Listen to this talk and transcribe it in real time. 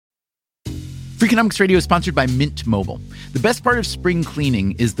Freakonomics Radio is sponsored by Mint Mobile. The best part of spring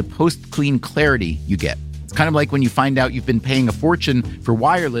cleaning is the post-clean clarity you get. It's kind of like when you find out you've been paying a fortune for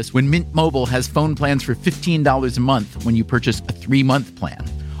wireless when Mint Mobile has phone plans for $15 a month when you purchase a 3-month plan.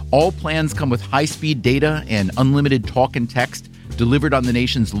 All plans come with high-speed data and unlimited talk and text delivered on the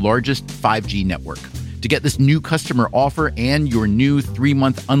nation's largest 5G network. To get this new customer offer and your new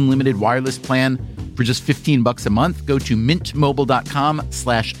 3-month unlimited wireless plan for just $15 a month, go to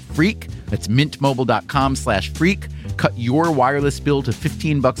mintmobile.com/freak. That's mintmobile.com/freak. Cut your wireless bill to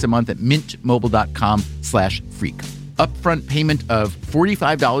 $15 a month at mintmobile.com/freak. Upfront payment of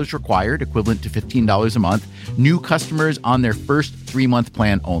 $45 required, equivalent to $15 a month. New customers on their first 3-month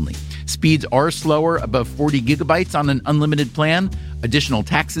plan only. Speeds are slower, above 40 gigabytes on an unlimited plan. Additional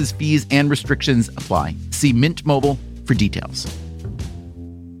taxes, fees, and restrictions apply. See Mint Mobile for details.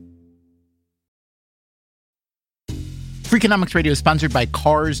 Freakonomics Radio is sponsored by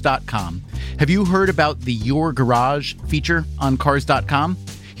Cars.com. Have you heard about the Your Garage feature on Cars.com?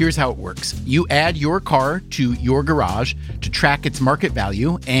 Here's how it works. You add your car to your garage to track its market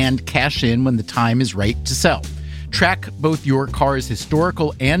value and cash in when the time is right to sell. Track both your car's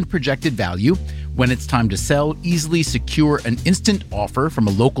historical and projected value. When it's time to sell, easily secure an instant offer from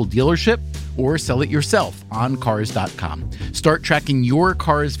a local dealership or sell it yourself on Cars.com. Start tracking your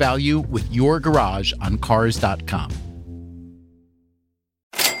car's value with your garage on Cars.com.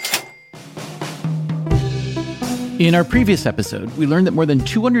 In our previous episode, we learned that more than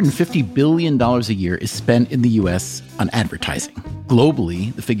 $250 billion a year is spent in the U.S. on advertising.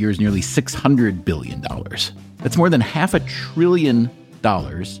 Globally, the figure is nearly $600 billion. That's more than $500 billion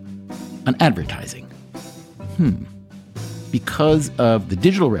on advertising. Because of the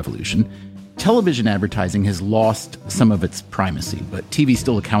digital revolution, television advertising has lost some of its primacy, but TV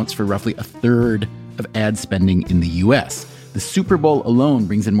still accounts for roughly a third of ad spending in the U.S. The Super Bowl alone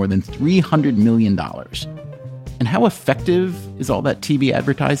brings in more than $300 million. And how effective is all that TV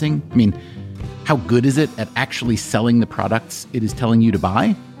advertising? I mean, how good is it at actually selling the products it is telling you to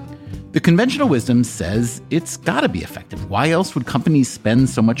buy? The conventional wisdom says it's got to be effective. Why else would companies spend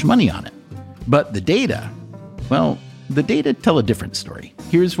so much money on it? But the data tell a different story.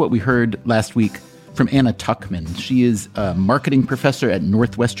 Here's what we heard last week from Anna Tuchman. She is a marketing professor at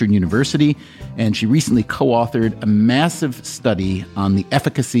Northwestern University, and she recently co-authored a massive study on the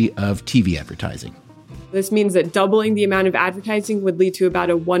efficacy of TV advertising. This means that doubling the amount of advertising would lead to about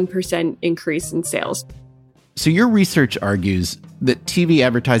a 1% increase in sales. So your research argues that TV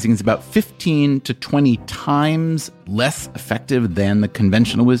advertising is about 15 to 20 times less effective than the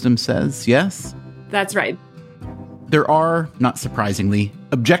conventional wisdom says, yes? That's right. There are, not surprisingly,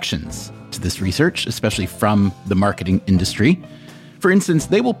 objections to this research, especially from the marketing industry. For instance,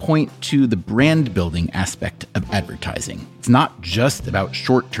 they will point to the brand building aspect of advertising. It's not just about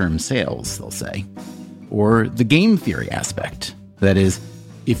short-term sales, they'll say. Or the game theory aspect. That is,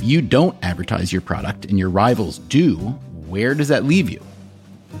 if you don't advertise your product and your rivals do, where does that leave you?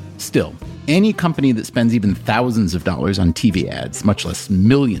 Still, any company that spends even thousands of dollars on TV ads, much less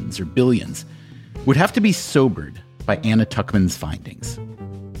millions or billions, would have to be sobered by Anna Tuchman's findings.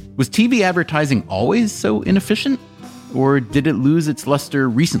 Was TV advertising always so inefficient? Or did it lose its luster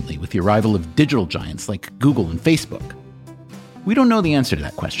recently with the arrival of digital giants like Google and Facebook? We don't know the answer to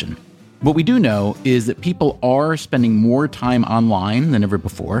that question. What we do know is that people are spending more time online than ever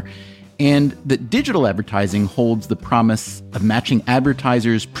before, and that digital advertising holds the promise of matching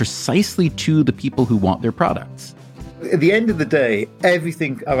advertisers precisely to the people who want their products. At the end of the day,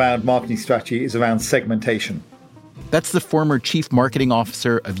 everything around marketing strategy is around segmentation. That's the former chief marketing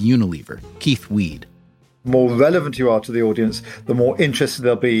officer of Unilever, Keith Weed. The more relevant you are to the audience, the more interested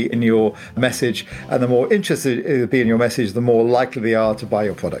they'll be in your message, and the more interested they'll be in your message, the more likely they are to buy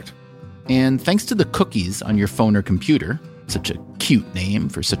your product. And thanks to the cookies on your phone or computer, such a cute name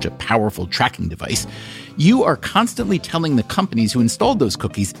for such a powerful tracking device, you are constantly telling the companies who installed those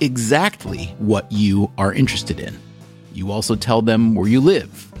cookies exactly what you are interested in. You also tell them where you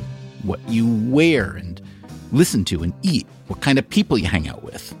live, what you wear and listen to and eat, what kind of people you hang out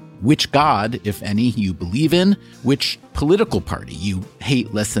with, which god, if any, you believe in, which political party you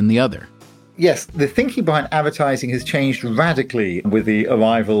hate less than the other. Yes, the thinking behind advertising has changed radically with the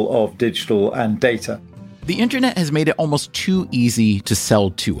arrival of digital and data. The internet has made it almost too easy to sell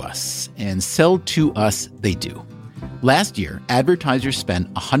to us, and sell to us they do. Last year, advertisers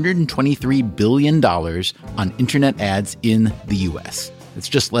spent $123 billion on internet ads in the U.S. It's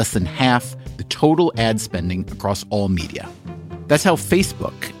just less than half the total ad spending across all media. That's how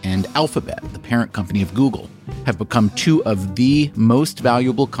Facebook and Alphabet, the parent company of Google, have become two of the most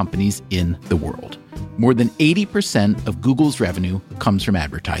valuable companies in the world. More than 80% of Google's revenue comes from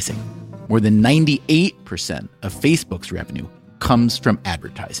advertising. More than 98% of Facebook's revenue comes from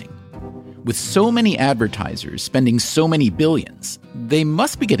advertising. With so many advertisers spending so many billions, they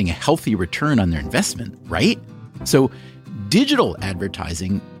must be getting a healthy return on their investment, right? So digital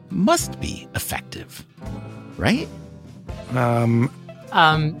advertising must be effective, right?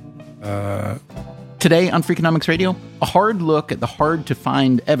 Today on Freakonomics Radio, a hard look at the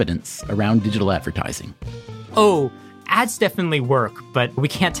hard-to-find evidence around digital advertising. Oh, ads definitely work, but we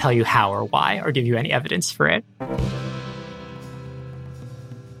can't tell you how or why or give you any evidence for it.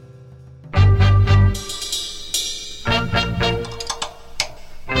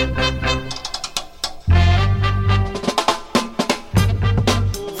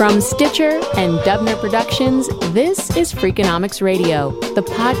 From Stitcher and Dubner Productions, this is Freakonomics Radio, the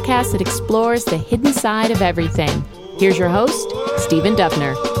podcast that explores the hidden side of everything. Here's your host, Stephen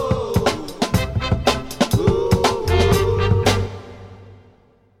Dubner.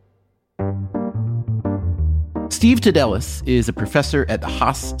 Steve Tadelis is a professor at the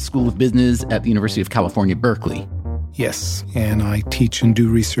Haas School of Business at the University of California, Berkeley. Yes, and I teach and do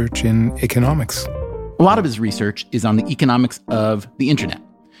research in economics. A lot of his research is on the economics of the internet.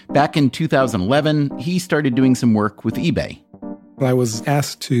 Back in 2011, he started doing some work with eBay. I was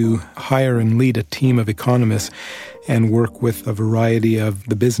asked to hire and lead a team of economists and work with a variety of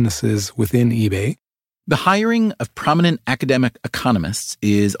the businesses within eBay. The hiring of prominent academic economists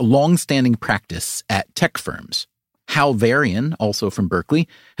is a long-standing practice at tech firms. Hal Varian, also from Berkeley,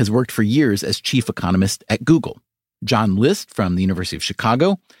 has worked for years as chief economist at Google. John List from the University of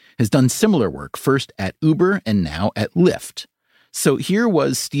Chicago has done similar work, first at Uber and now at Lyft. So here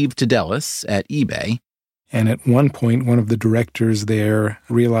was Steve Tadelis at eBay. And at one point, one of the directors there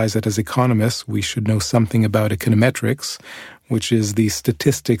realized that as economists, we should know something about econometrics, which is the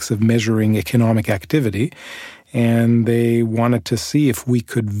statistics of measuring economic activity. And they wanted to see if we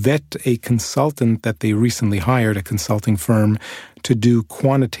could vet a consultant that they recently hired, a consulting firm, to do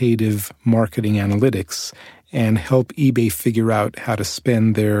quantitative marketing analytics and help eBay figure out how to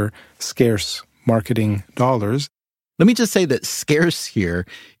spend their scarce marketing dollars. Let me just say that scarce here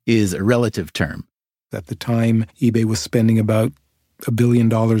is a relative term. At the time, eBay was spending about $1 billion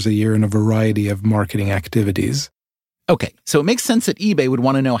a year in a variety of marketing activities. Okay, so it makes sense that eBay would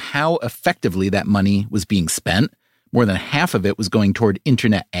want to know how effectively that money was being spent. More than half of it was going toward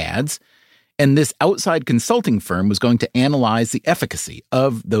internet ads. And this outside consulting firm was going to analyze the efficacy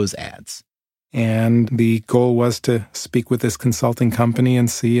of those ads. And the goal was to speak with this consulting company and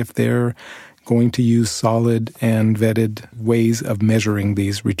see if they're going to use solid and vetted ways of measuring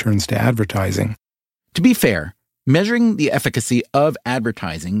these returns to advertising. To be fair, measuring the efficacy of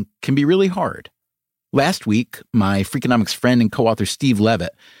advertising can be really hard. Last week, my Freakonomics friend and co-author Steve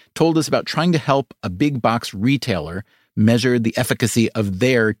Levitt told us about trying to help a big box retailer measure the efficacy of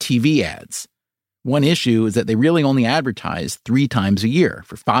their TV ads. One issue is that they really only advertise 3 times a year,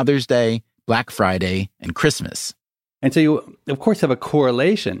 for Father's Day, Black Friday, and Christmas. And so you, of course, have a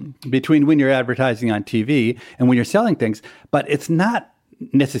correlation between when you're advertising on TV and when you're selling things, but it's not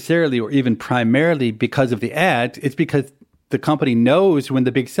necessarily or even primarily because of the ads. It's because the company knows when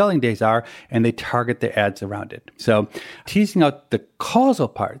the big selling days are and they target the ads around it. So teasing out the causal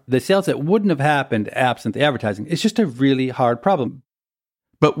part, the sales that wouldn't have happened absent the advertising, is just a really hard problem.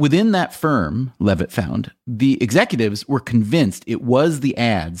 But within that firm, Levitt found, the executives were convinced it was the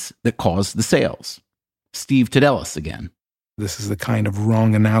ads that caused the sales. Steve Tadelis again. This is the kind of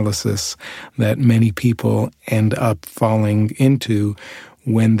wrong analysis that many people end up falling into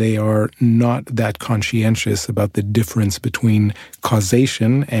when they are not that conscientious about the difference between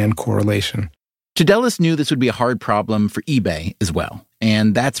causation and correlation. Tadelis knew this would be a hard problem for eBay as well,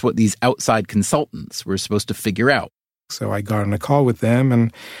 and that's what these outside consultants were supposed to figure out. So I got on a call with them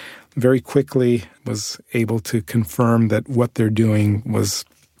and very quickly was able to confirm that what they're doing was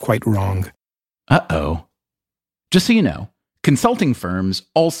quite wrong. Uh-oh. Just so you know, consulting firms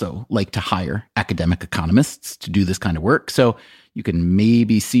also like to hire academic economists to do this kind of work, so you can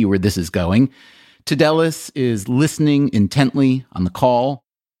maybe see where this is going. Tadelis is listening intently on the call,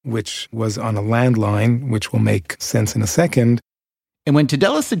 which was on a landline, which will make sense in a second. And when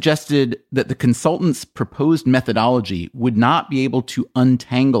Tadelis suggested that the consultant's proposed methodology would not be able to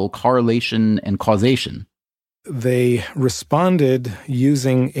untangle correlation and causation, they responded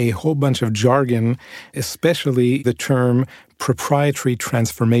using a whole bunch of jargon, especially the term proprietary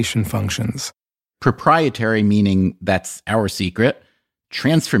transformation functions. Proprietary meaning that's our secret.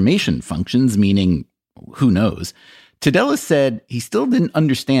 Transformation functions meaning who knows. Tadelis said he still didn't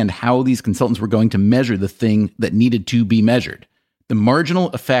understand how these consultants were going to measure the thing that needed to be measured, the marginal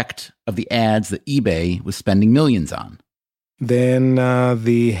effect of the ads that eBay was spending millions on. Then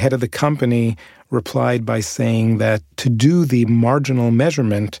the head of the company replied by saying that to do the marginal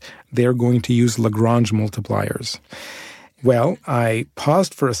measurement, they're going to use Lagrange multipliers. Well, I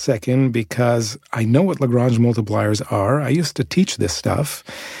paused for a second because I know what Lagrange multipliers are. I used to teach this stuff,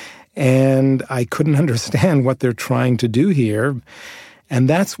 and I couldn't understand what they're trying to do here. And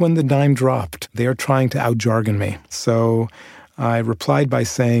that's when the dime dropped. They're trying to out-jargon me. So I replied by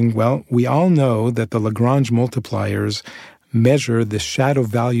saying, well, we all know that the Lagrange multipliers measure the shadow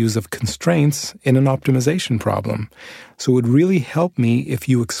values of constraints in an optimization problem. So it would really help me if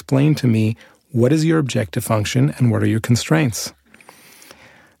you explain to me what is your objective function and what are your constraints.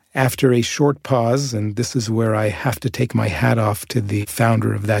 After a short pause, and this is where I have to take my hat off to the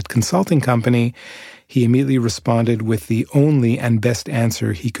founder of that consulting company, he immediately responded with the only and best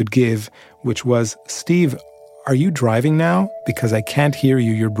answer he could give, which was, Steve, are you driving now? Because I can't hear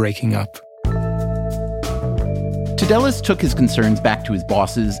you, you're breaking up. Tadelis took his concerns back to his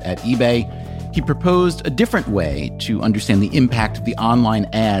bosses at eBay. He proposed a different way to understand the impact of the online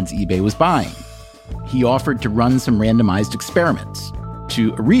ads eBay was buying. He offered to run some randomized experiments.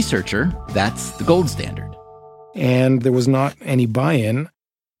 To a researcher, that's the gold standard. And there was not any buy-in.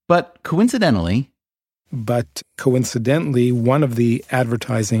 But coincidentally, one of the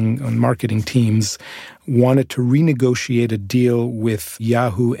advertising and marketing teams wanted to renegotiate a deal with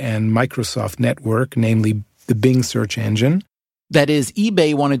Yahoo and Microsoft Network, namely the Bing search engine. That is,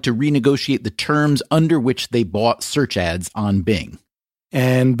 eBay wanted to renegotiate the terms under which they bought search ads on Bing.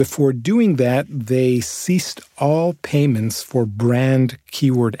 And before doing that, they ceased all payments for brand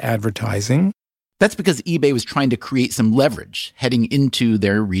keyword advertising. That's because eBay was trying to create some leverage heading into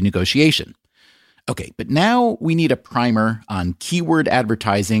their renegotiation. Okay, but now we need a primer on keyword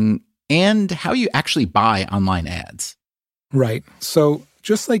advertising and how you actually buy online ads. Right. So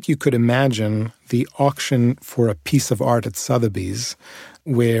just like you could imagine the auction for a piece of art at Sotheby's,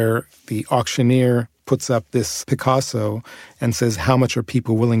 where the auctioneer puts up this Picasso and says, how much are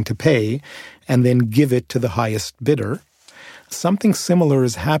people willing to pay, and then give it to the highest bidder. Something similar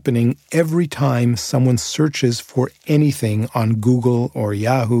is happening every time someone searches for anything on Google or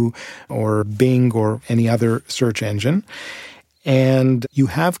Yahoo or Bing or any other search engine. And you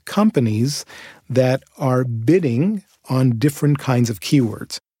have companies that are bidding on different kinds of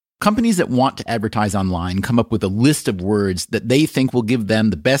keywords. Companies that want to advertise online come up with a list of words that they think will give them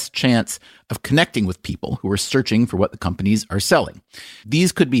the best chance of connecting with people who are searching for what the companies are selling.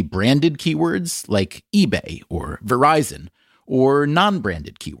 These could be branded keywords like eBay or Verizon, or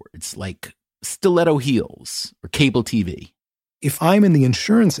non-branded keywords like stiletto heels or cable TV. If I'm in the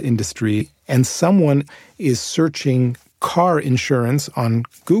insurance industry and someone is searching car insurance on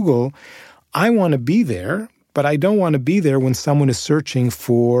Google, I want to be there, but I don't want to be there when someone is searching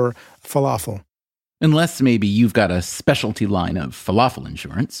for falafel. Unless maybe you've got a specialty line of falafel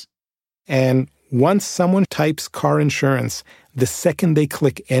insurance. And once someone types car insurance, the second they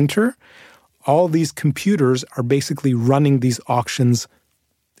click enter, all these computers are basically running these auctions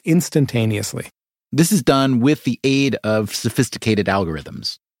instantaneously. This is done with the aid of sophisticated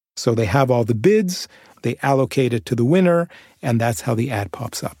algorithms. So they have all the bids, they allocate it to the winner, and that's how the ad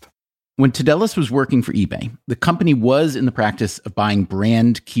pops up. When Tadelis was working for eBay, the company was in the practice of buying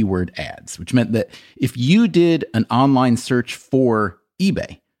brand keyword ads, which meant that if you did an online search for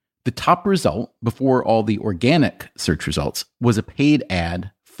eBay, the top result before all the organic search results was a paid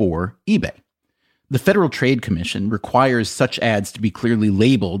ad for eBay. The Federal Trade Commission requires such ads to be clearly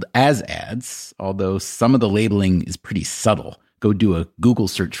labeled as ads, although some of the labeling is pretty subtle. Go do a Google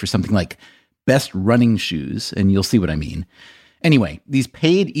search for something like best running shoes, and you'll see what I mean. Anyway, these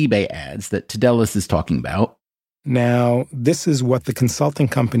paid eBay ads that Tadelis is talking about. Now, this is what the consulting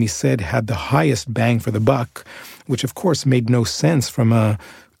company said had the highest bang for the buck, which of course made no sense from a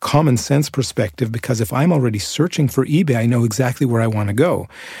common sense perspective, because if I'm already searching for eBay, I know exactly where I want to go.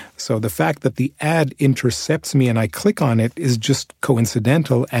 So the fact that the ad intercepts me and I click on it is just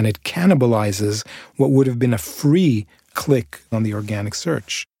coincidental, and it cannibalizes what would have been a free click on the organic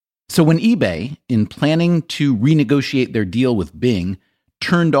search. So when eBay, in planning to renegotiate their deal with Bing,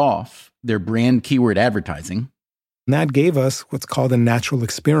 turned off their brand keyword advertising, that gave us what's called a natural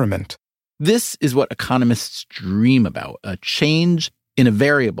experiment. This is what economists dream about, a change in a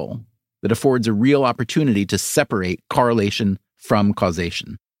variable that affords a real opportunity to separate correlation from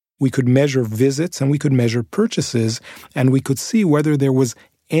causation. We could measure visits and we could measure purchases, and we could see whether there was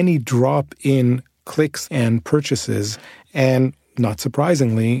any drop in clicks and purchases. And not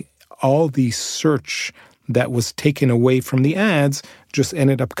surprisingly, all the search that was taken away from the ads just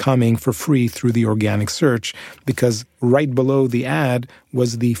ended up coming for free through the organic search, because right below the ad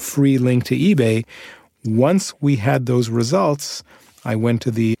was the free link to eBay, Once we had those results, I went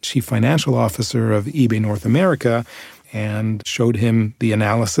to the chief financial officer of eBay North America and showed him the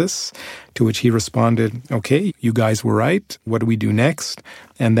analysis, to which he responded, okay, you guys were right. What do we do next?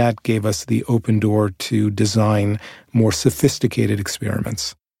 And that gave us the open door to design more sophisticated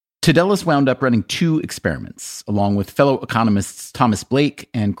experiments. Tadelis wound up running 2 experiments, along with fellow economists Thomas Blake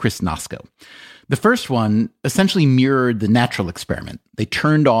and Chris Nosko. The first one essentially mirrored the natural experiment. They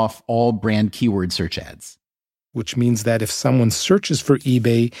turned off all brand keyword search ads. Which means that if someone searches for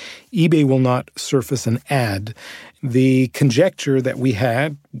eBay, eBay will not surface an ad. The conjecture that we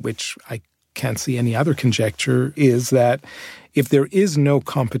had, which I can't see any other conjecture, is that if there is no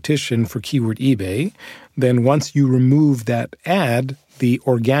competition for keyword eBay, then once you remove that ad, the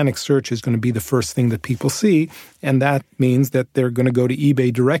organic search is going to be the first thing that people see, and that means that they're going to go to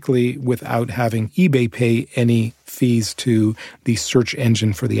eBay directly without having eBay pay any fees to the search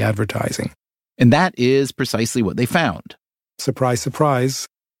engine for the advertising. And that is precisely what they found. Surprise, surprise.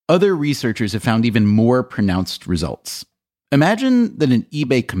 Other researchers have found even more pronounced results. Imagine that an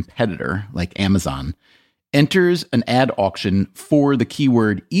eBay competitor, like Amazon, enters an ad auction for the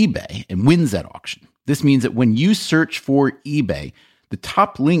keyword eBay and wins that auction. This means that when you search for eBay, the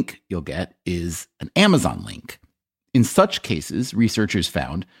top link you'll get is an Amazon link. In such cases, researchers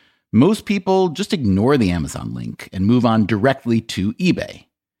found, most people just ignore the Amazon link and move on directly to eBay,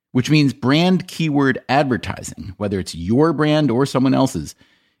 which means brand keyword advertising, whether it's your brand or someone else's,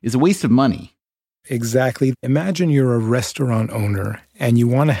 is a waste of money. Exactly. Imagine you're a restaurant owner and you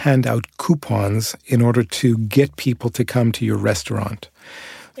want to hand out coupons in order to get people to come to your restaurant.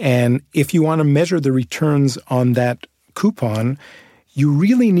 And if you want to measure the returns on that coupon, you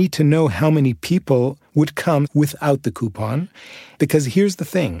really need to know how many people would come without the coupon. Because here's the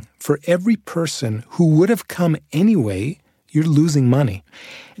thing, for every person who would have come anyway, you're losing money.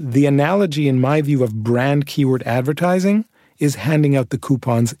 The analogy, in my view, of brand keyword advertising is handing out the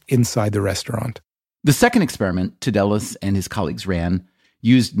coupons inside the restaurant. The second experiment Tadelis and his colleagues ran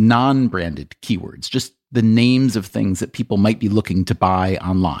used non-branded keywords, just the names of things that people might be looking to buy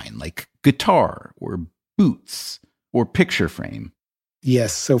online, like guitar or boots or picture frame.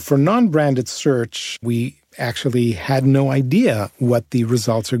 Yes, so for non-branded search, we actually had no idea what the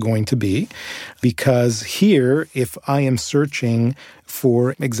results are going to be, because here, if I am searching,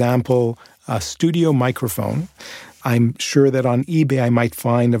 for example, a studio microphone, I'm sure that on eBay I might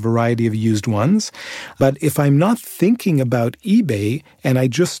find a variety of used ones. But if I'm not thinking about eBay and I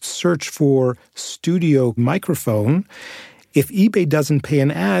just search for studio microphone, if eBay doesn't pay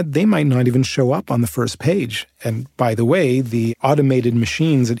an ad, they might not even show up on the first page. And by the way, the automated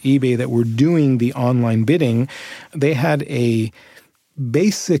machines at eBay that were doing the online bidding, they had a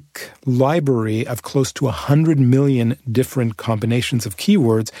basic library of close to 100 million different combinations of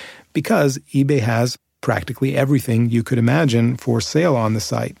keywords, because eBay has practically everything you could imagine for sale on the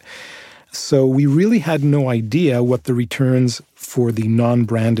site. So we really had no idea what the returns for the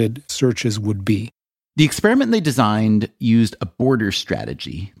non-branded searches would be. The experiment they designed used a border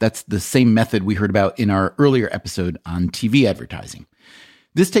strategy. That's the same method we heard about in our earlier episode on TV advertising.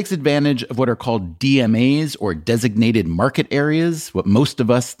 This takes advantage of what are called DMAs, or designated market areas, what most of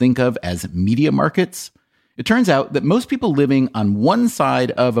us think of as media markets. It turns out that most people living on one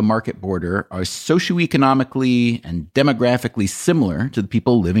side of a market border are socioeconomically and demographically similar to the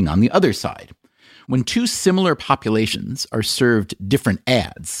people living on the other side. When two similar populations are served different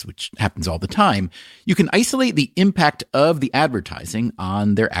ads, which happens all the time, you can isolate the impact of the advertising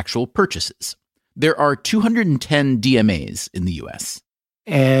on their actual purchases. There are 210 DMAs in the US.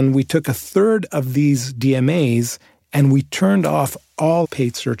 And we took a third of these DMAs and we turned off all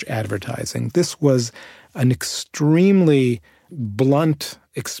paid search advertising. This was an extremely blunt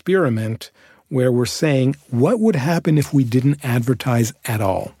experiment where we're saying, what would happen if we didn't advertise at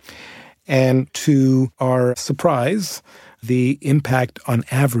all? And to our surprise, the impact on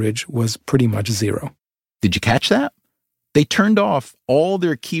average was pretty much zero. Did you catch that? They turned off all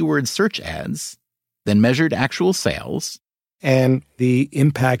their keyword search ads, then measured actual sales. And the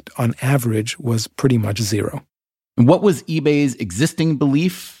impact on average was pretty much zero. And what was eBay's existing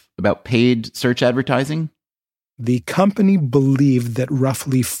belief about paid search advertising? The company believed that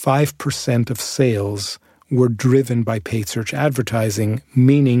roughly 5% of sales were driven by paid search advertising,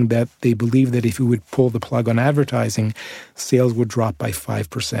 meaning that they believed that if you would pull the plug on advertising, sales would drop by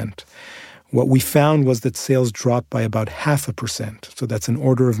 5%. What we found was that sales dropped by about 0.5%. So that's an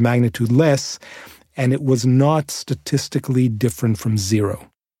order of magnitude less, and it was not statistically different from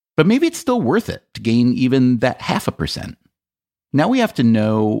zero. But maybe it's still worth it to gain even that 0.5%. Now we have to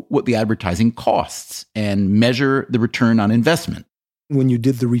know what the advertising costs and measure the return on investment. When you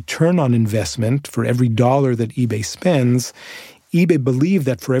did the return on investment for every dollar that eBay spends, eBay believed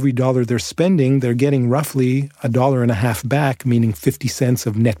that for every dollar they're spending, they're getting roughly $1.50 back, meaning 50 cents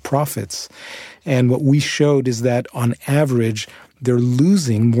of net profits. And what we showed is that on average, they're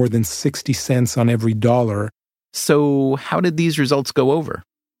losing more than 60 cents on every dollar. So how did these results go over?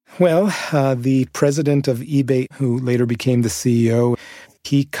 Well, the president of eBay, who later became the CEO,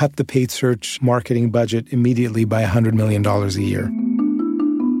 he cut the paid search marketing budget immediately by $100 million a year.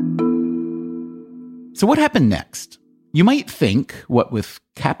 So what happened next? You might think, what with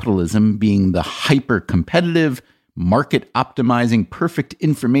capitalism being the hyper-competitive, market-optimizing, perfect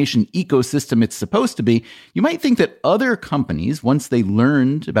information ecosystem it's supposed to be, you might think that other companies, once they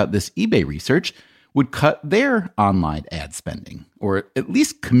learned about this eBay research, would cut their online ad spending, or at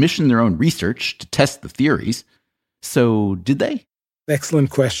least commission their own research to test the theories. So did they? Excellent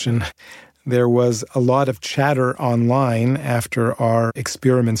question. There was a lot of chatter online after our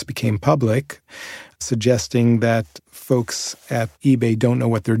experiments became public, suggesting that folks at eBay don't know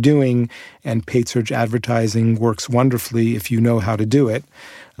what they're doing, and paid search advertising works wonderfully if you know how to do it.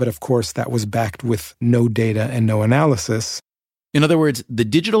 But of course, that was backed with no data and no analysis. In other words, the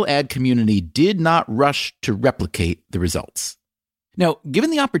digital ad community did not rush to replicate the results. Now, given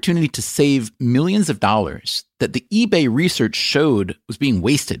the opportunity to save millions of dollars that the eBay research showed was being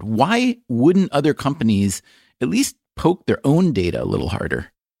wasted, why wouldn't other companies at least poke their own data a little harder?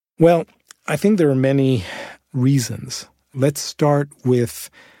 Well, I think there are many reasons. Let's start with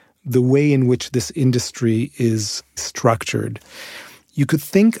the way in which this industry is structured. You could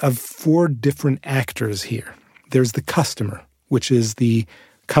think of 4 different actors here. There's the customer, which is the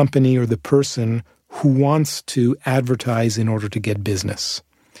company or the person who wants to advertise in order to get business.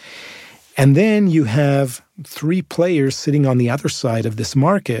 And then you have 3 players sitting on the other side of this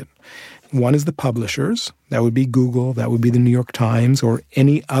market. One is the publishers. That would be Google, that would be the New York Times, or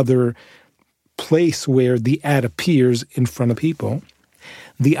any other place where the ad appears in front of people.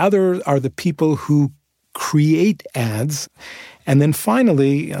 The other are the people who create ads. And then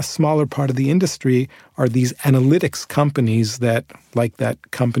finally, a smaller part of the industry are these analytics companies that, like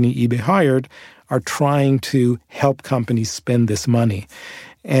that company eBay hired, are trying to help companies spend this money.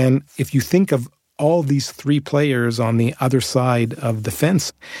 And if you think of all these 3 players on the other side of the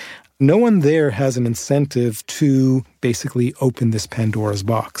fence, no one there has an incentive to basically open this Pandora's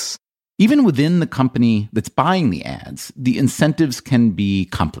box. Even within the company that's buying the ads, the incentives can be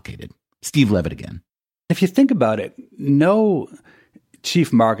complicated. Steve Levitt again. If you think about it, no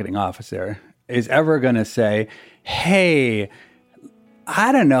chief marketing officer is ever going to say, hey,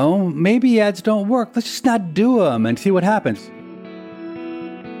 I don't know, maybe ads don't work. Let's just not do them and see what happens.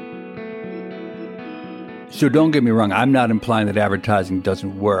 So don't get me wrong. I'm not implying that advertising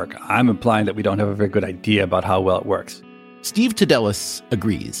doesn't work. I'm implying that we don't have a very good idea about how well it works. Steve Tadelis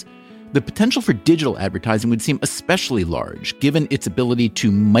agrees. The potential for digital advertising would seem especially large, given its ability to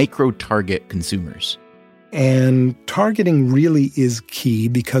micro-target consumers. And targeting really is key,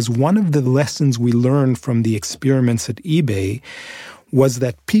 because one of the lessons we learned from the experiments at eBay was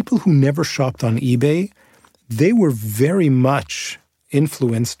that people who never shopped on eBay, they were very much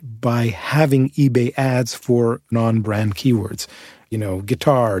influenced by having eBay ads for non-brand keywords,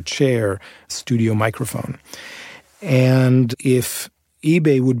 guitar, chair, studio microphone. And if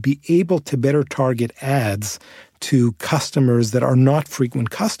eBay would be able to better target ads to customers that are not frequent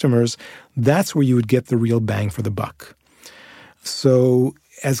customers, that's where you would get the real bang for the buck. So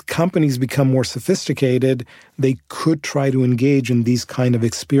as companies become more sophisticated, they could try to engage in these kind of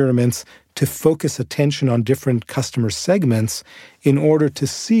experiments to focus attention on different customer segments in order to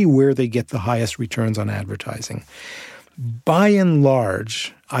see where they get the highest returns on advertising. By and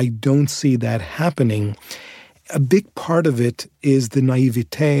large, I don't see that happening. A big part of it is the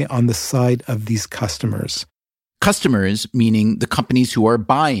naivete on the side of these customers. Customers, meaning the companies who are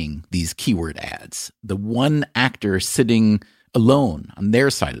buying these keyword ads, the one actor sitting alone on their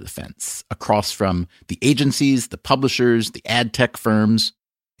side of the fence, across from the agencies, the publishers, the ad tech firms.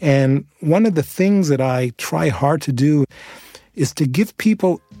 And one of the things that I try hard to do is to give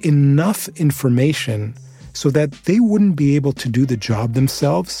people enough information so that they wouldn't be able to do the job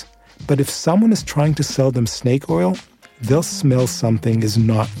themselves. But if someone is trying to sell them snake oil, they'll smell something is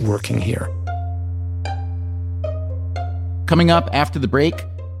not working here. Coming up after the break,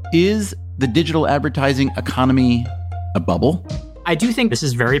 is the digital advertising economy a bubble? I do think this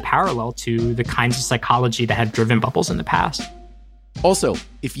is very parallel to the kinds of psychology that have driven bubbles in the past. Also,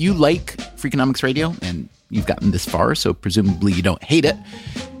 if you like Freakonomics Radio, and you've gotten this far, so presumably you don't hate it,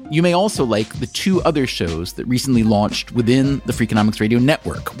 You may also like the two other shows that recently launched within the Freakonomics Radio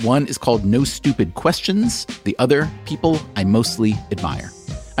Network. One is called No Stupid Questions, the other, People I Mostly Admire.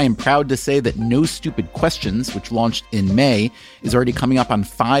 I am proud to say that No Stupid Questions, which launched in May, is already coming up on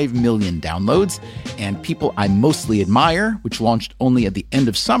 5 million downloads, and People I Mostly Admire, which launched only at the end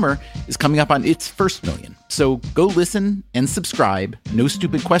of summer, is coming up on its first million. So go listen and subscribe. No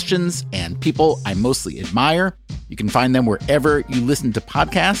Stupid Questions and People I Mostly Admire. You can find them wherever you listen to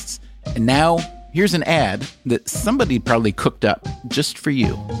podcasts. And now, here's an ad that somebody probably cooked up just for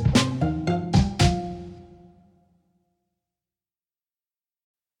you.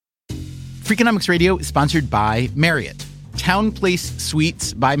 Freakonomics Radio is sponsored by Marriott. TownePlace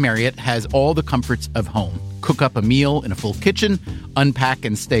Suites by Marriott has all the comforts of home. Cook up a meal in a full kitchen, unpack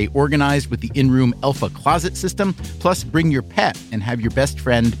and stay organized with the in-room Elfa closet system, plus bring your pet and have your best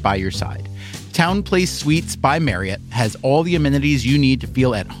friend by your side. TownePlace Suites by Marriott has all the amenities you need to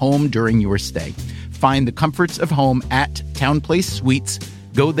feel at home during your stay. Find the comforts of home at TownePlace Suites.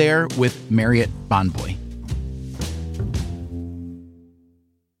 Go there with Marriott Bonvoy.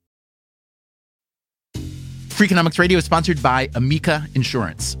 Freakonomics Radio is sponsored by Amica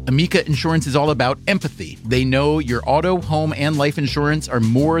Insurance. Amica Insurance is all about empathy. They know your auto, home, and life insurance are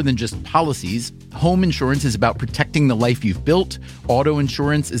more than just policies. Home insurance is about protecting the life you've built. Auto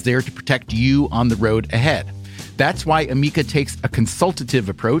insurance is there to protect you on the road ahead. That's why Amica takes a consultative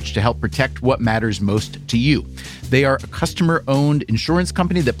approach to help protect what matters most to you. They are a customer-owned insurance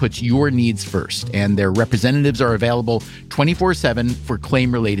company that puts your needs first, and their representatives are available 24/7 for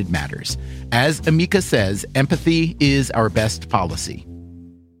claim-related matters. As Amica says, empathy is our best policy.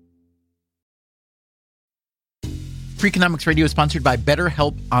 Freakonomics Radio is sponsored by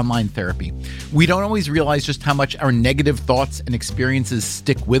BetterHelp Online Therapy. We don't always realize just how much our negative thoughts and experiences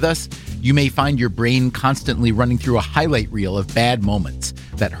stick with us. You may find your brain constantly running through a highlight reel of bad moments.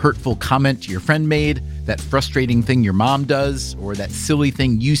 That hurtful comment your friend made, that frustrating thing your mom does, or that silly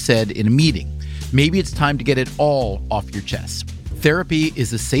thing you said in a meeting. Maybe it's time to get it all off your chest. Therapy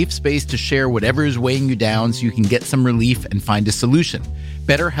is a safe space to share whatever is weighing you down so you can get some relief and find a solution.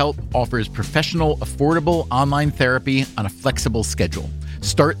 BetterHelp offers professional, affordable online therapy on a flexible schedule.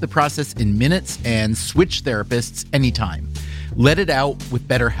 Start the process in minutes and switch therapists anytime. Let it out with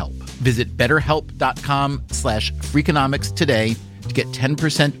BetterHelp. Visit betterhelp.com/Freakonomics today to get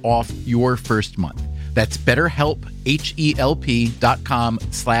 10% off your first month. That's BetterHelp,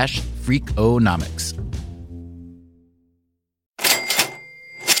 HELP.com/Freakonomics.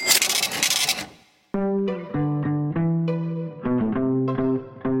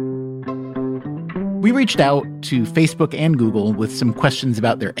 We reached out to Facebook and Google with some questions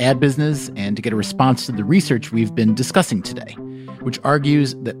about their ad business and to get a response to the research we've been discussing today, which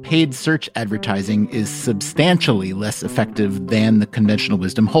argues that paid search advertising is substantially less effective than the conventional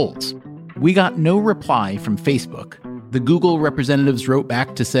wisdom holds. We got no reply from Facebook. The Google representatives wrote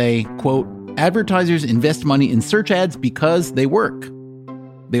back to say, quote, advertisers invest money in search ads because they work.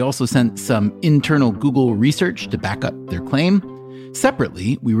 They also sent some internal Google research to back up their claim.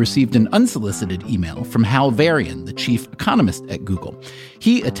 Separately, we received an unsolicited email from Hal Varian, the chief economist at Google.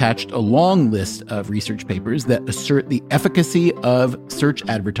 He attached a long list of research papers that assert the efficacy of search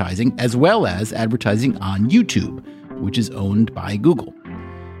advertising as well as advertising on YouTube, which is owned by Google.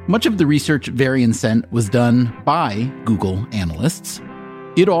 Much of the research Varian sent was done by Google analysts.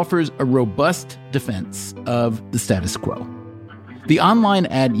 It offers a robust defense of the status quo. The online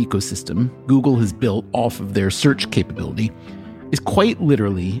ad ecosystem Google has built off of their search capability is quite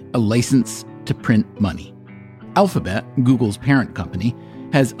literally a license to print money. Alphabet, Google's parent company,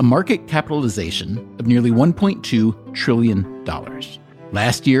 has a market capitalization of nearly $1.2 trillion.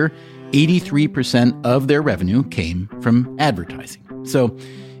 Last year, 83% of their revenue came from advertising. So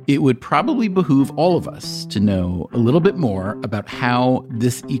it would probably behoove all of us to know a little bit more about how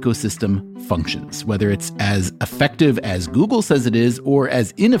this ecosystem functions, whether it's as effective as Google says it is or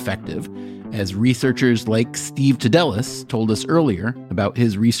as ineffective as researchers like Steve Tadelis told us earlier about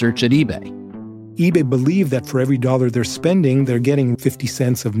his research at eBay. eBay believe that for every dollar they're spending, they're getting 50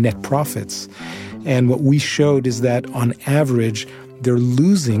 cents of net profits. And what we showed is that on average, they're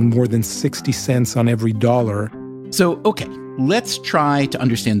losing more than 60 cents on every dollar. So, okay, let's try to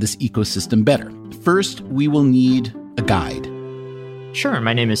understand this ecosystem better. First, we will need a guide. Sure.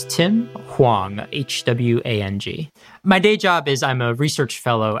 My name is Tim Hwang, Hwang. My day job is I'm a research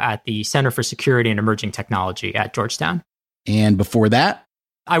fellow at the Center for Security and Emerging Technology at Georgetown. And before that?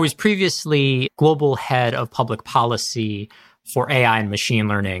 I was previously global head of public policy for AI and machine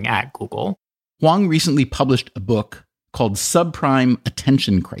learning at Google. Hwang recently published a book called Subprime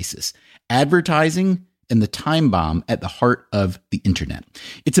Attention Crisis: Advertising and the time bomb at the heart of the internet.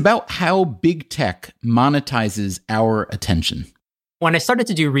 It's about how big tech monetizes our attention. When I started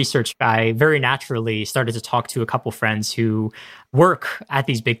to do research, I very naturally started to talk to a couple friends who work at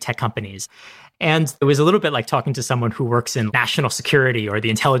these big tech companies. And it was a little bit like talking to someone who works in national security or the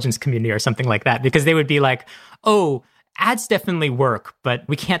intelligence community or something like that, because they would be like, oh, ads definitely work, but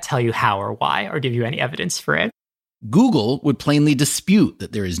we can't tell you how or why or give you any evidence for it. Google would plainly dispute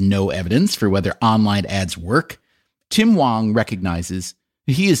that there is no evidence for whether online ads work. Tim Hwang recognizes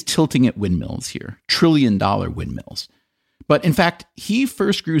he is tilting at windmills here, trillion-dollar windmills. But in fact, he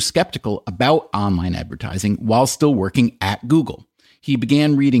first grew skeptical about online advertising while still working at Google. He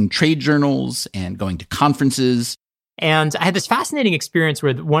began reading trade journals and going to conferences. And I had this fascinating experience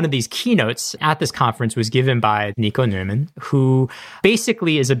where one of these keynotes at this conference was given by Nico Newman, who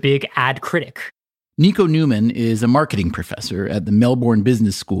basically is a big ad critic. Nico Newman is a marketing professor at the Melbourne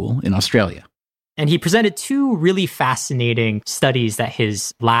Business School in Australia. And he presented two really fascinating studies that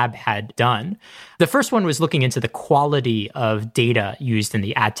his lab had done. The first one was looking into the quality of data used in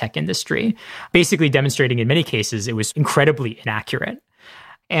the ad tech industry, basically demonstrating in many cases it was incredibly inaccurate.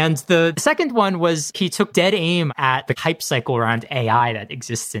 And the second one was he took dead aim at the hype cycle around AI that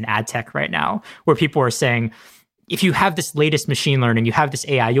exists in ad tech right now, where people are saying, if you have this latest machine learning, you have this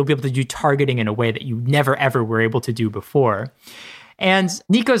AI, you'll be able to do targeting in a way that you never, ever were able to do before. And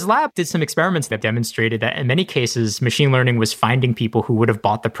Nico's lab did some experiments that demonstrated that in many cases, machine learning was finding people who would have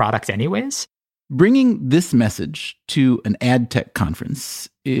bought the product anyways. Bringing this message to an ad tech conference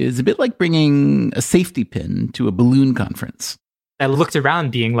is a bit like bringing a safety pin to a balloon conference. I looked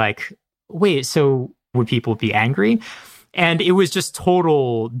around being like, wait, so would people be angry? And it was just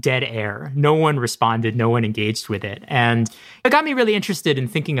total dead air. No one responded. No one engaged with it. And it got me really interested in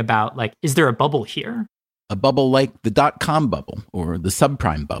thinking about, like, is there a bubble here? A bubble like the dot-com bubble or the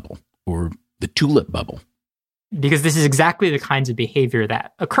subprime bubble or the tulip bubble. Because this is exactly the kinds of behavior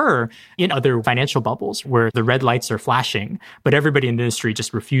that occur in other financial bubbles where the red lights are flashing, but everybody in the industry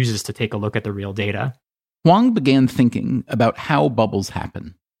just refuses to take a look at the real data. Hwang began thinking about how bubbles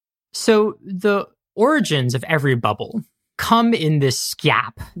happen. So the origins of every bubble come in this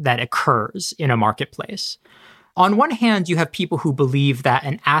gap that occurs in a marketplace. On one hand, you have people who believe that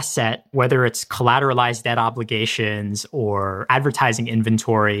an asset, whether it's collateralized debt obligations or advertising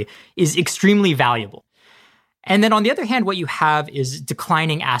inventory, is extremely valuable. And then on the other hand, what you have is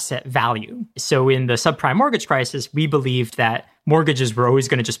declining asset value. So in the subprime mortgage crisis, we believed that mortgages were always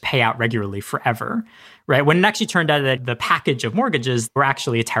going to just pay out regularly forever, right? When it actually turned out that the package of mortgages were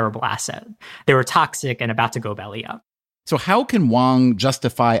actually a terrible asset. They were toxic and about to go belly up. So how can Hwang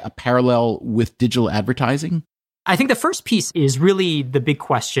justify a parallel with digital advertising? I think the first piece is really the big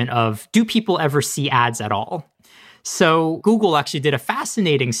question of, do people ever see ads at all? So Google actually did a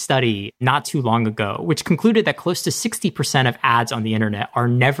fascinating study not too long ago, which concluded that close to 60% of ads on the internet are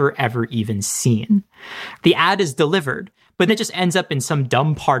never, ever even seen. The ad is delivered, but it just ends up in some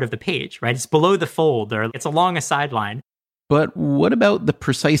dumb part of the page, right? It's below the fold or it's along a sideline. But what about the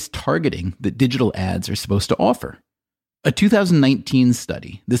precise targeting that digital ads are supposed to offer? A 2019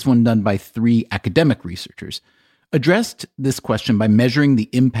 study, this one done by 3 academic researchers, addressed this question by measuring the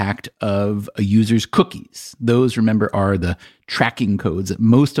impact of a user's cookies. Those, remember, are the tracking codes that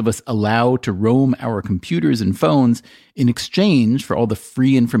most of us allow to roam our computers and phones in exchange for all the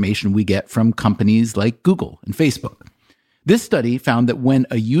free information we get from companies like Google and Facebook. This study found that when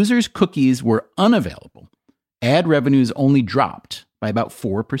a user's cookies were unavailable, ad revenues only dropped by about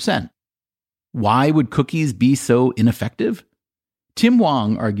 4%. Why would cookies be so ineffective? Tim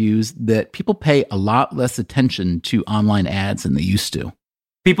Hwang argues that people pay a lot less attention to online ads than they used to.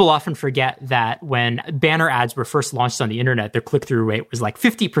 People often forget that when banner ads were first launched on the internet, their click-through rate was like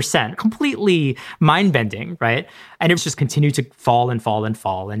 50%, completely mind-bending, right? And it was just continued to fall and fall and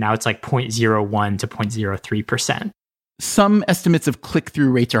fall. And now it's like 0.01 to 0.03%. Some estimates of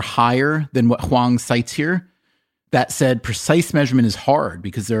click-through rates are higher than what Hwang cites here. That said, precise measurement is hard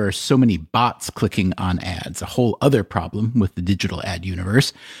because there are so many bots clicking on ads, a whole other problem with the digital ad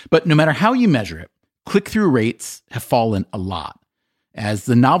universe. But no matter how you measure it, click-through rates have fallen a lot. As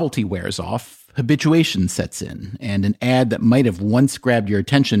the novelty wears off, habituation sets in, and an ad that might have once grabbed your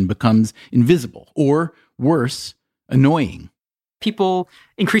attention becomes invisible, or worse, annoying. People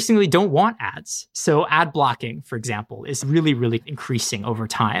increasingly don't want ads. So ad blocking, for example, is really, really increasing over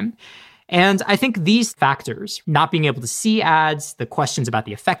time. And I think these factors, not being able to see ads, the questions about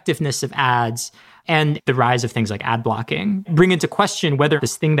the effectiveness of ads, and the rise of things like ad blocking, bring into question whether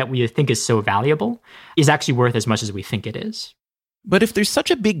this thing that we think is so valuable is actually worth as much as we think it is. But if there's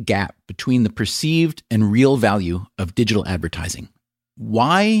such a big gap between the perceived and real value of digital advertising,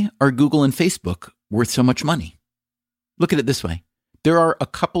 why are Google and Facebook worth so much money? Look at it this way. There are a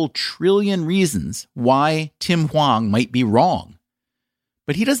couple trillion reasons why Tim Hwang might be wrong,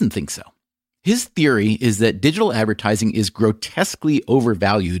 but he doesn't think so. His theory is that digital advertising is grotesquely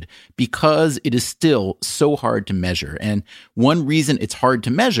overvalued because it is still so hard to measure. And one reason it's hard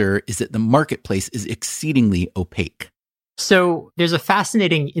to measure is that the marketplace is exceedingly opaque. So there's a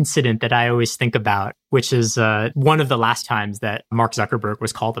fascinating incident that I always think about, which is one of the last times that Mark Zuckerberg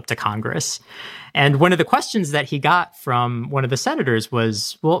was called up to Congress. And one of the questions that he got from one of the senators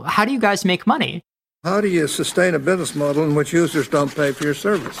was, well, how do you guys make money? How do you sustain a business model in which users don't pay for your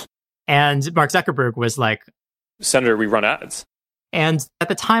service? And Mark Zuckerberg was like, Senator, we run ads. And at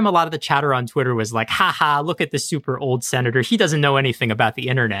the time, a lot of the chatter on Twitter was like, haha, look at this super old senator. He doesn't know anything about the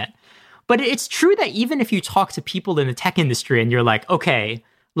internet. But it's true that even if you talk to people in the tech industry and you're like, okay,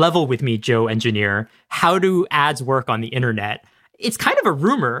 level with me, Joe Engineer, how do ads work on the internet? It's kind of a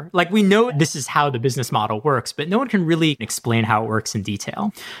rumor. Like, we know this is how the business model works, but no one can really explain how it works in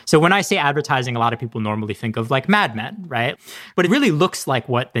detail. So when I say advertising, a lot of people normally think of like Mad Men, right? But it really looks like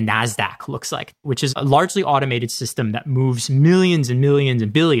what the NASDAQ looks like, which is a largely automated system that moves millions and millions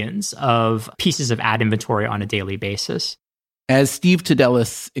and billions of pieces of ad inventory on a daily basis. As Steve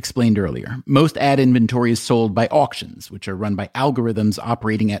Tudelis explained earlier, most ad inventory is sold by auctions, which are run by algorithms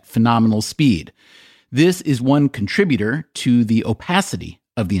operating at phenomenal speed. This is one contributor to the opacity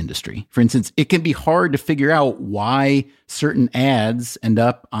of the industry. For instance, it can be hard to figure out why certain ads end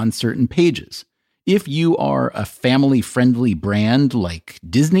up on certain pages. If you are a family-friendly brand like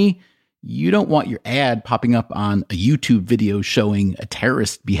Disney, you don't want your ad popping up on a YouTube video showing a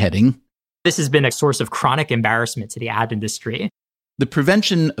terrorist beheading. This has been a source of chronic embarrassment to the ad industry. The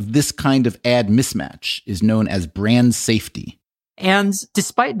prevention of this kind of ad mismatch is known as brand safety. And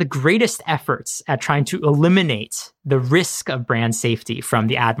despite the greatest efforts at trying to eliminate the risk of brand safety from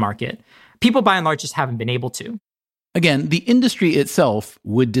the ad market, people by and large just haven't been able to. Again, the industry itself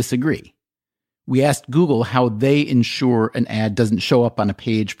would disagree. We asked Google how they ensure an ad doesn't show up on a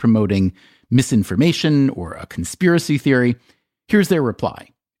page promoting misinformation or a conspiracy theory. Here's their reply.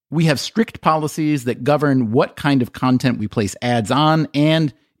 We have strict policies that govern what kind of content we place ads on,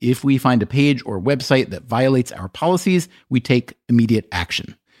 and if we find a page or website that violates our policies, we take immediate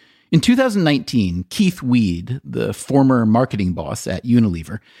action. In 2019, Keith Weed, the former marketing boss at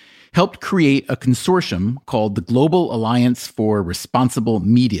Unilever, helped create a consortium called the Global Alliance for Responsible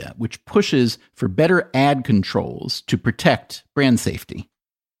Media, which pushes for better ad controls to protect brand safety.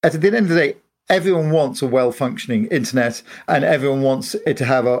 At the end of the day, everyone wants a well-functioning internet, and everyone wants it to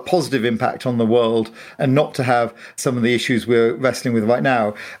have a positive impact on the world and not to have some of the issues we're wrestling with right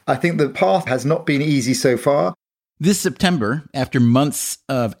now. I think the path has not been easy so far. This September, after months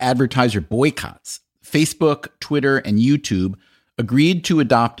of advertiser boycotts, Facebook, Twitter, and YouTube agreed to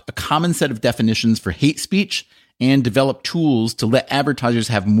adopt a common set of definitions for hate speech and develop tools to let advertisers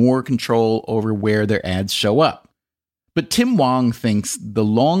have more control over where their ads show up. But Tim Hwang thinks the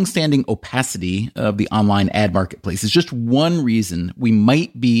long-standing opacity of the online ad marketplace is just one reason we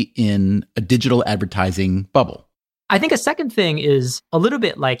might be in a digital advertising bubble. I think a second thing is a little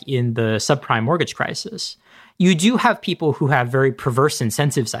bit like in the subprime mortgage crisis. You do have people who have very perverse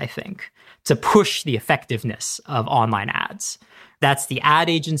incentives, I think, to push the effectiveness of online ads. That's the ad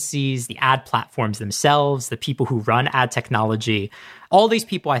agencies, the ad platforms themselves, the people who run ad technology. All these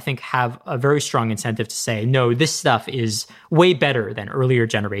people, I think, have a very strong incentive to say, no, this stuff is way better than earlier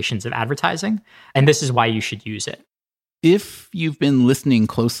generations of advertising, and this is why you should use it. If you've been listening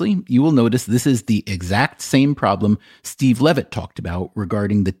closely, you will notice this is the exact same problem Steve Levitt talked about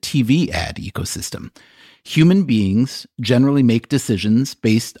regarding the TV ad ecosystem. Human beings generally make decisions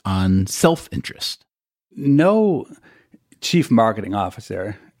based on self-interest. No chief marketing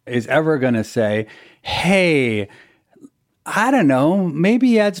officer is ever going to say, hey, I don't know,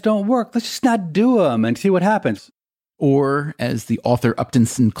 maybe ads don't work. Let's just not do them and see what happens. Or, as the author Upton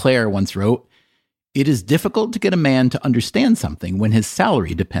Sinclair once wrote, it is difficult to get a man to understand something when his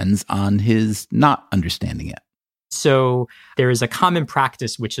salary depends on his not understanding it. So there is a common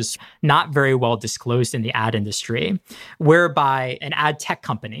practice, which is not very well disclosed in the ad industry, whereby an ad tech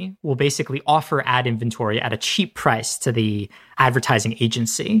company will basically offer ad inventory at a cheap price to the advertising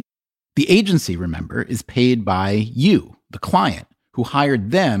agency. The agency, remember, is paid by you, the client, who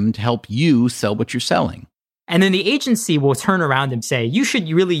hired them to help you sell what you're selling. And then the agency will turn around and say, you should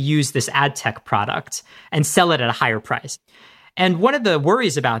really use this ad tech product and sell it at a higher price. And one of the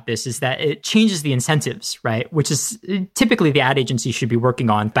worries about this is that it changes the incentives, right? Which is typically the ad agency should be working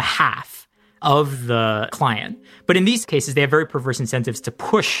on behalf of the client. But in these cases, they have very perverse incentives to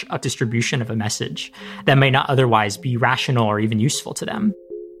push a distribution of a message that may not otherwise be rational or even useful to them.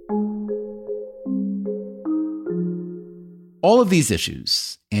 All of these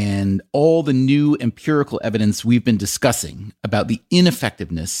issues and all the new empirical evidence we've been discussing about the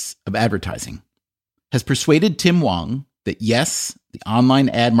ineffectiveness of advertising has persuaded Tim Wang that yes, the online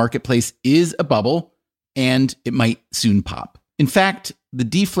ad marketplace is a bubble and it might soon pop. In fact, the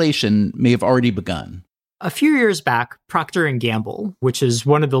deflation may have already begun. A few years back, Procter & Gamble, which is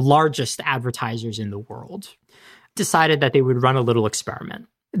one of the largest advertisers in the world, decided that they would run a little experiment.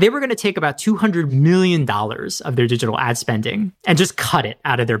 They were going to take about $200 million of their digital ad spending and just cut it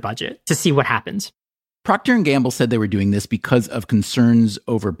out of their budget to see what happens. Procter & Gamble said they were doing this because of concerns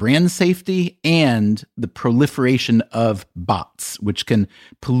over brand safety and the proliferation of bots, which can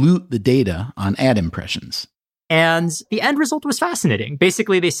pollute the data on ad impressions. And the end result was fascinating.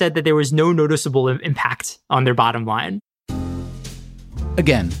 Basically, they said that there was no noticeable impact on their bottom line.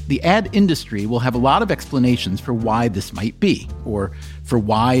 Again, the ad industry will have a lot of explanations for why this might be, or for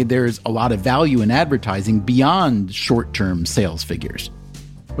why there's a lot of value in advertising beyond short-term sales figures.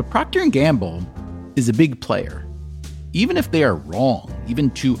 But Procter & Gamble is a big player. Even if they are wrong, even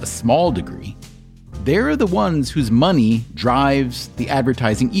to a small degree, they're the ones whose money drives the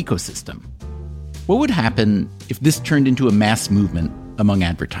advertising ecosystem. What would happen if this turned into a mass movement among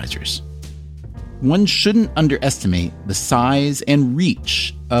advertisers? One shouldn't underestimate the size and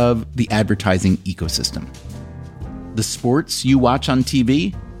reach of the advertising ecosystem. The sports you watch on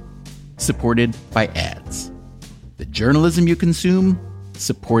TV, supported by ads. The journalism you consume,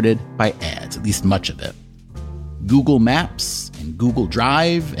 supported by ads, at least much of it. Google Maps and Google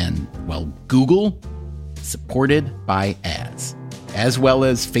Drive and, well, Google, supported by ads. As well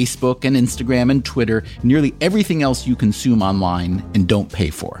as Facebook and Instagram and Twitter, nearly everything else you consume online and don't pay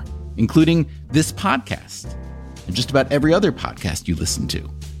for, including this podcast and just about every other podcast you listen to.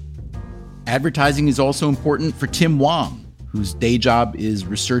 Advertising is also important for Tim Wang, whose day job is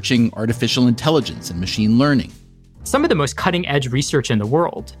researching artificial intelligence and machine learning. Some of the most cutting-edge research in the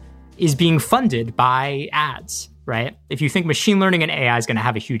world is being funded by ads, right? If you think machine learning and AI is going to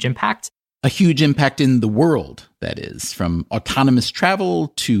have a huge impact in the world, that is, from autonomous travel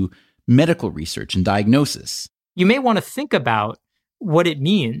to medical research and diagnosis. You may want to think about what it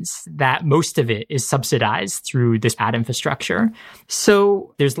means that most of it is subsidized through this ad infrastructure.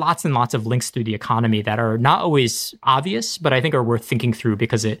 So there's lots and lots of links through the economy that are not always obvious, but I think are worth thinking through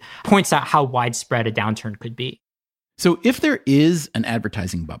because it points out how widespread a downturn could be. So if there is an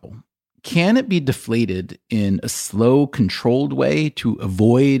advertising bubble, can it be deflated in a slow, controlled way to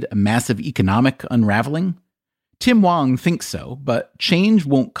avoid a massive economic unraveling? Tim Wang thinks so, but change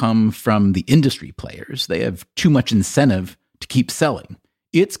won't come from the industry players. They have too much incentive to keep selling.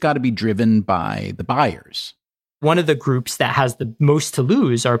 It's got to be driven by the buyers. One of the groups that has the most to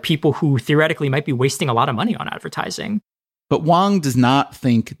lose are people who theoretically might be wasting a lot of money on advertising. But Wang does not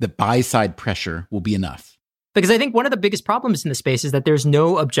think that buy-side pressure will be enough. Because I think one of the biggest problems in the space is that there's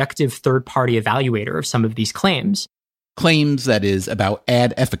no objective third-party evaluator of some of these claims. Claims, that is, about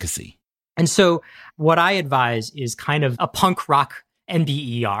ad efficacy. And so what I advise is kind of a punk rock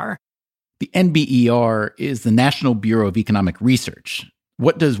NBER. The NBER is the National Bureau of Economic Research.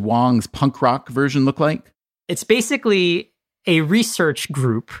 What does Wang's punk rock version look like? It's basically a research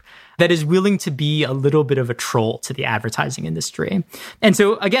group that is willing to be a little bit of a troll to the advertising industry. And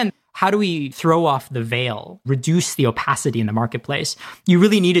so, again, how do we throw off the veil, reduce the opacity in the marketplace? You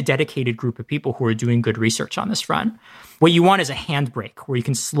really need a dedicated group of people who are doing good research on this front. What you want is a handbrake where you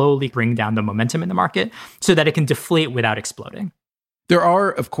can slowly bring down the momentum in the market so that it can deflate without exploding. There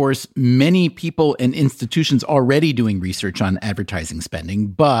are, of course, many people and institutions already doing research on advertising spending,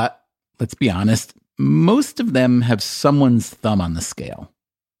 but let's be honest, most of them have someone's thumb on the scale.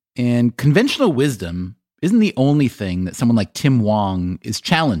 And conventional wisdom isn't the only thing that someone like Tim Wang is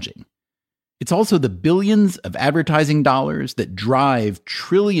challenging. It's also the billions of advertising dollars that drive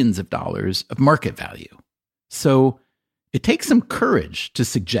trillions of dollars of market value. So it takes some courage to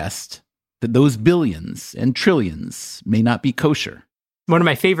suggest that those billions and trillions may not be kosher. One of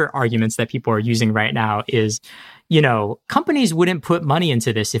my favorite arguments that people are using right now is, companies wouldn't put money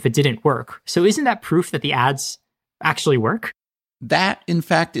into this if it didn't work. So isn't that proof that the ads actually work? That, in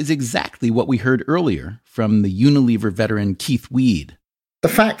fact, is exactly what we heard earlier from the Unilever veteran Keith Weed. The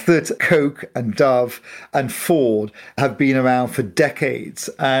fact that Coke and Dove and Ford have been around for decades,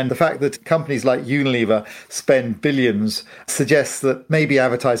 and the fact that companies like Unilever spend billions suggests that maybe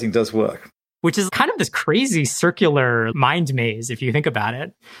advertising does work. Which is kind of this crazy circular mind maze, if you think about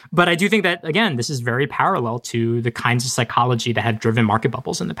it. But I do think that, again, this is very parallel to the kinds of psychology that have driven market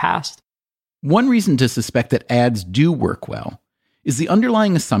bubbles in the past. One reason to suspect that ads do work well is the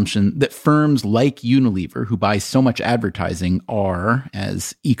underlying assumption that firms like Unilever, who buy so much advertising, are,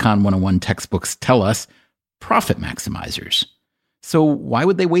 as Econ 101 textbooks tell us, profit maximizers. So why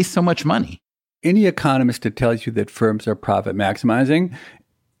would they waste so much money? Any economist that tells you that firms are profit maximizing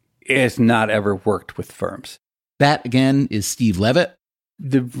has not ever worked with firms. That, again, is Steve Levitt.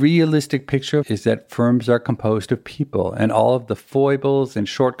 The realistic picture is that firms are composed of people, and all of the foibles and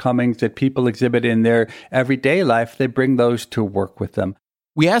shortcomings that people exhibit in their everyday life, they bring those to work with them.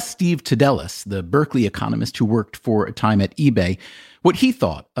 We asked Steve Tadelis, the Berkeley economist who worked for a time at eBay, what he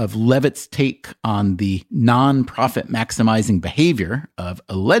thought of Levitt's take on the non-profit maximizing behavior of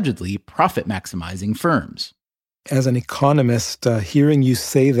allegedly profit maximizing firms. As an economist, hearing you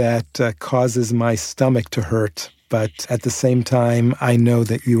say that causes my stomach to hurt. But at the same time, I know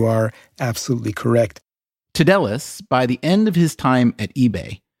that you are absolutely correct. Tadelis, by the end of his time at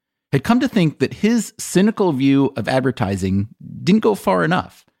eBay, had come to think that his cynical view of advertising didn't go far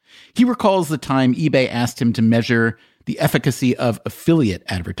enough. He recalls the time eBay asked him to measure the efficacy of affiliate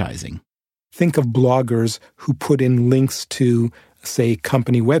advertising. Think of bloggers who put in links to, say,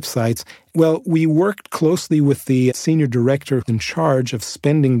 company websites. Well, we worked closely with the senior director in charge of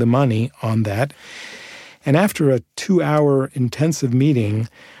spending the money on that. And after a 2-hour intensive meeting,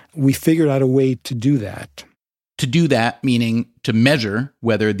 we figured out a way to do that. To do that, meaning to measure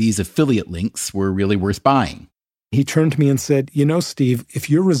whether these affiliate links were really worth buying. He turned to me and said, "You know, Steve, if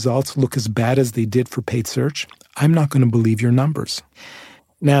your results look as bad as they did for paid search, I'm not going to believe your numbers."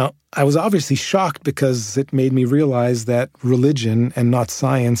 Now, I was obviously shocked because it made me realize that religion and not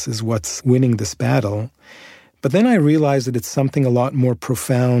science is what's winning this battle. But then I realized that it's something a lot more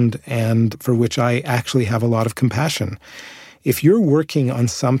profound and for which I actually have a lot of compassion. If you're working on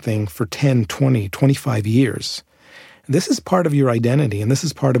something for 10, 20, 25 years, this is part of your identity and this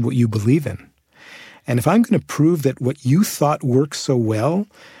is part of what you believe in. And if I'm going to prove that what you thought works so well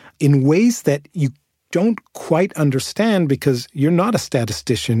in ways that you don't quite understand because you're not a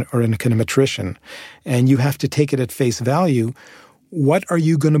statistician or an econometrician and you have to take it at face value, what are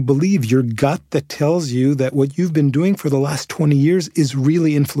you going to believe? Your gut that tells you that what you've been doing for the last 20 years is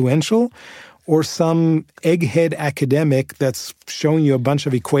really influential? Or some egghead academic that's showing you a bunch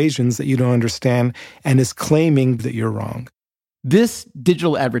of equations that you don't understand and is claiming that you're wrong? This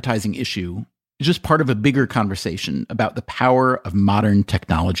digital advertising issue is just part of a bigger conversation about the power of modern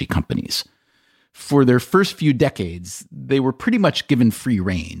technology companies. For their first few decades, they were pretty much given free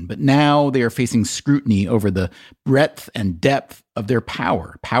rein, but now they are facing scrutiny over the breadth and depth of their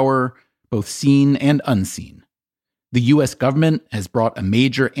power both seen and unseen. The US government has brought a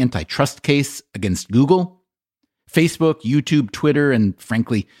major antitrust case against Google. Facebook, YouTube, Twitter, and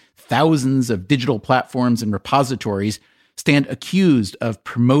frankly, thousands of digital platforms and repositories stand accused of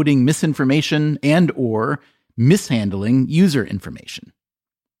promoting misinformation and or mishandling user information.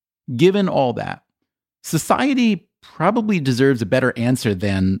 Given all that, society probably deserves a better answer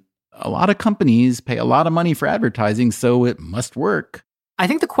than a lot of companies pay a lot of money for advertising, so it must work. I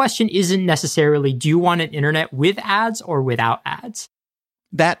think the question isn't necessarily, do you want an internet with ads or without ads?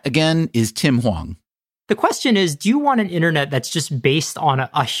 That, again, is Tim Hwang. The question is, do you want an internet that's just based on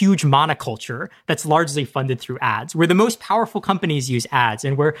a huge monoculture that's largely funded through ads, where the most powerful companies use ads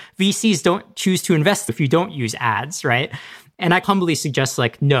and where VCs don't choose to invest if you don't use ads, right? And I humbly suggest,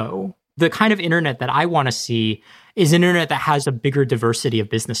 no. The kind of internet that I want to see is an internet that has a bigger diversity of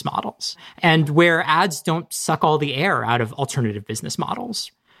business models and where ads don't suck all the air out of alternative business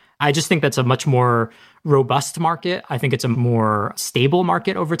models. I just think that's a much more robust market. I think it's a more stable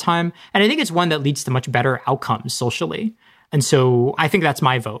market over time. And I think it's one that leads to much better outcomes socially. And so I think that's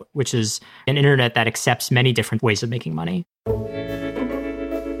my vote, which is an internet that accepts many different ways of making money.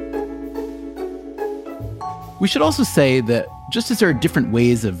 We should also say that just as there are different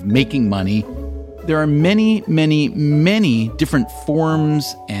ways of making money, there are many, many, many different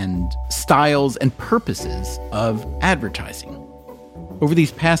forms and styles and purposes of advertising. Over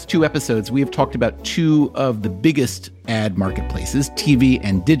these past 2 episodes, we have talked about 2 of the biggest ad marketplaces, TV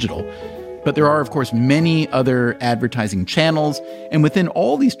and digital. But there are, of course, many other advertising channels, and within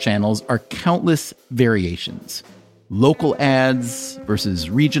all these channels are countless variations. Local ads versus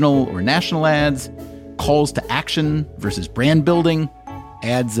regional or national ads, calls to action versus brand building,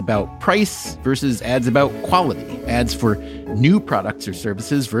 ads about price versus ads about quality, ads for new products or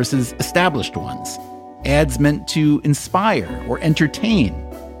services versus established ones, ads meant to inspire or entertain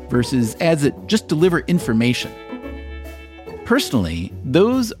versus ads that just deliver information. Personally,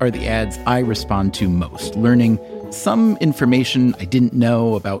 those are the ads I respond to most, learning some information I didn't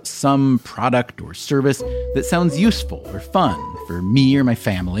know about some product or service that sounds useful or fun for me or my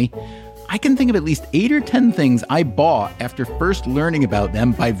family. I can think of at least 8 or 10 things I bought after first learning about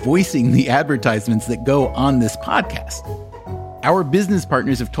them by voicing the advertisements that go on this podcast. Our business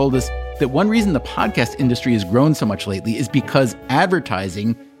partners have told us that one reason the podcast industry has grown so much lately is because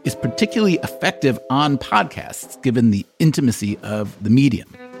advertising is particularly effective on podcasts, given the intimacy of the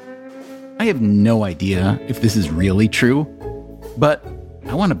medium. I have no idea if this is really true, but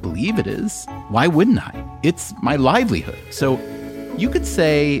I want to believe it is. Why wouldn't I? It's my livelihood. So you could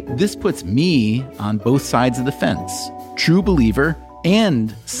say this puts me on both sides of the fence, true believer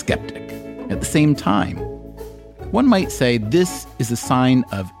and skeptic at the same time. One might say this is a sign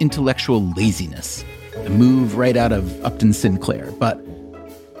of intellectual laziness, a move right out of Upton Sinclair, but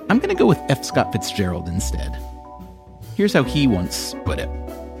I'm going to go with F. Scott Fitzgerald instead. Here's how he once put it.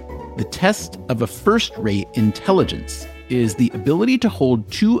 The test of a first-rate intelligence is the ability to hold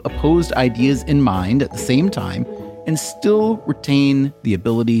two opposed ideas in mind at the same time and still retain the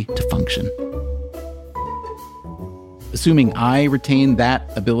ability to function. Assuming I retain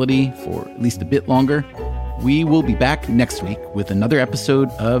that ability for at least a bit longer, we will be back next week with another episode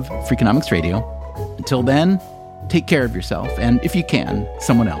of Freakonomics Radio. Until then, take care of yourself, and if you can,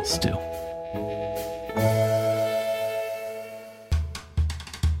 someone else too.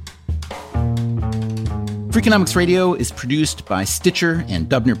 Freakonomics Radio is produced by Stitcher and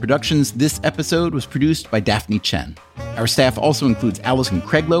Dubner Productions. This episode was produced by Daphne Chen. Our staff also includes Allison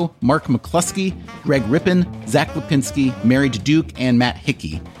Craiglow, Mark McCluskey, Greg Rippin, Zach Lipinski, Mary Duke, and Matt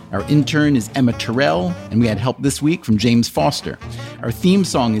Hickey. Our intern is Emma Terrell, and we had help this week from James Foster. Our theme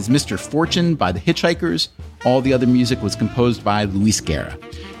song is Mr. Fortune by the Hitchhikers. All the other music was composed by Luis Guerra.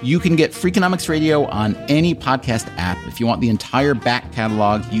 You can get Freakonomics Radio on any podcast app. If you want the entire back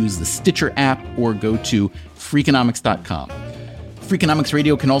catalog, use the Stitcher app or go to Freakonomics.com. Freakonomics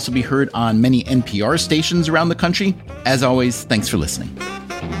Radio can also be heard on many NPR stations around the country. As always, thanks for listening.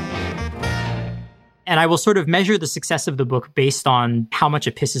 And I will sort of measure the success of the book based on how much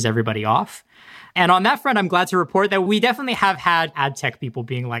it pisses everybody off. And on that front, I'm glad to report that we definitely have had ad tech people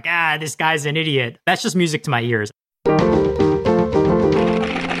being like, this guy's an idiot. That's just music to my ears.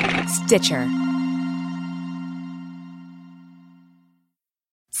 Stitcher.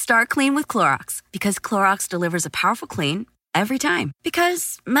 Start clean with Clorox, because Clorox delivers a powerful clean every time.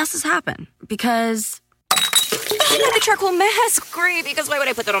 Because messes happen. Because the charcoal mask. Great, because why would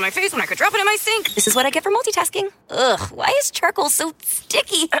I put that on my face when I could drop it in my sink? This is what I get for multitasking. Ugh, why is charcoal so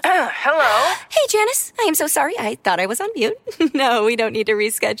sticky? Hello? Hey, Janice. I am so sorry. I thought I was on mute. No, we don't need to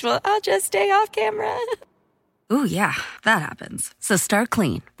reschedule. I'll just stay off camera. Ooh, yeah, that happens. So start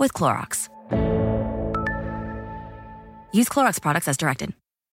clean with Clorox. Use Clorox products as directed.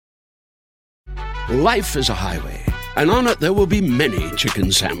 Life is a highway, and on it there will be many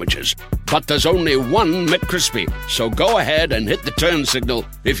chicken sandwiches. But there's only one McCrispy. So go ahead and hit the turn signal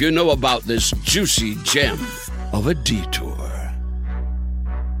if you know about this juicy gem of a detour.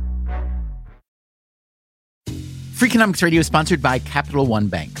 Freakonomics Radio is sponsored by Capital One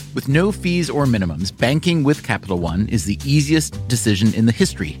Bank. With no fees or minimums, banking with Capital One is the easiest decision in the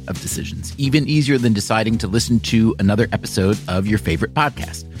history of decisions, even easier than deciding to listen to another episode of your favorite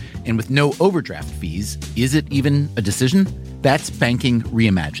podcast. And with no overdraft fees, is it even a decision? That's banking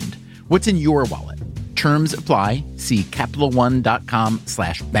reimagined. What's in your wallet? Terms apply. See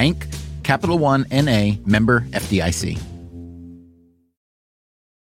CapitalOne.com/bank. Capital One N.A. member FDIC.